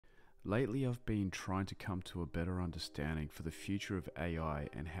Lately I've been trying to come to a better understanding for the future of AI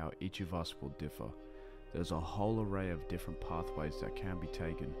and how each of us will differ. There's a whole array of different pathways that can be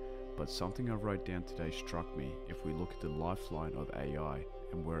taken, but something I wrote down today struck me if we look at the lifeline of AI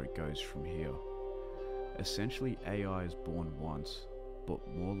and where it goes from here. Essentially, AI is born once, but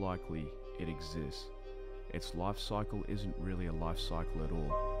more likely it exists. Its life cycle isn't really a life cycle at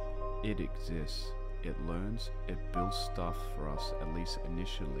all. It exists. It learns, it builds stuff for us, at least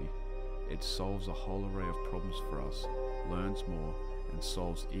initially. It solves a whole array of problems for us, learns more, and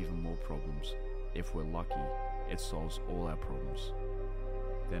solves even more problems. If we're lucky, it solves all our problems.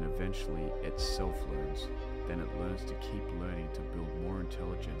 Then eventually it self-learns. Then it learns to keep learning to build more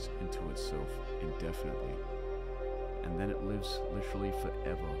intelligence into itself indefinitely. And then it lives literally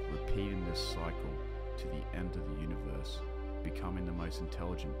forever, repeating this cycle to the end of the universe, becoming the most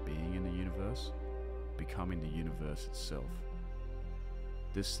intelligent being in the universe, becoming the universe itself.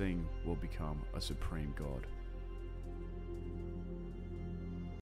 This thing will become a supreme god.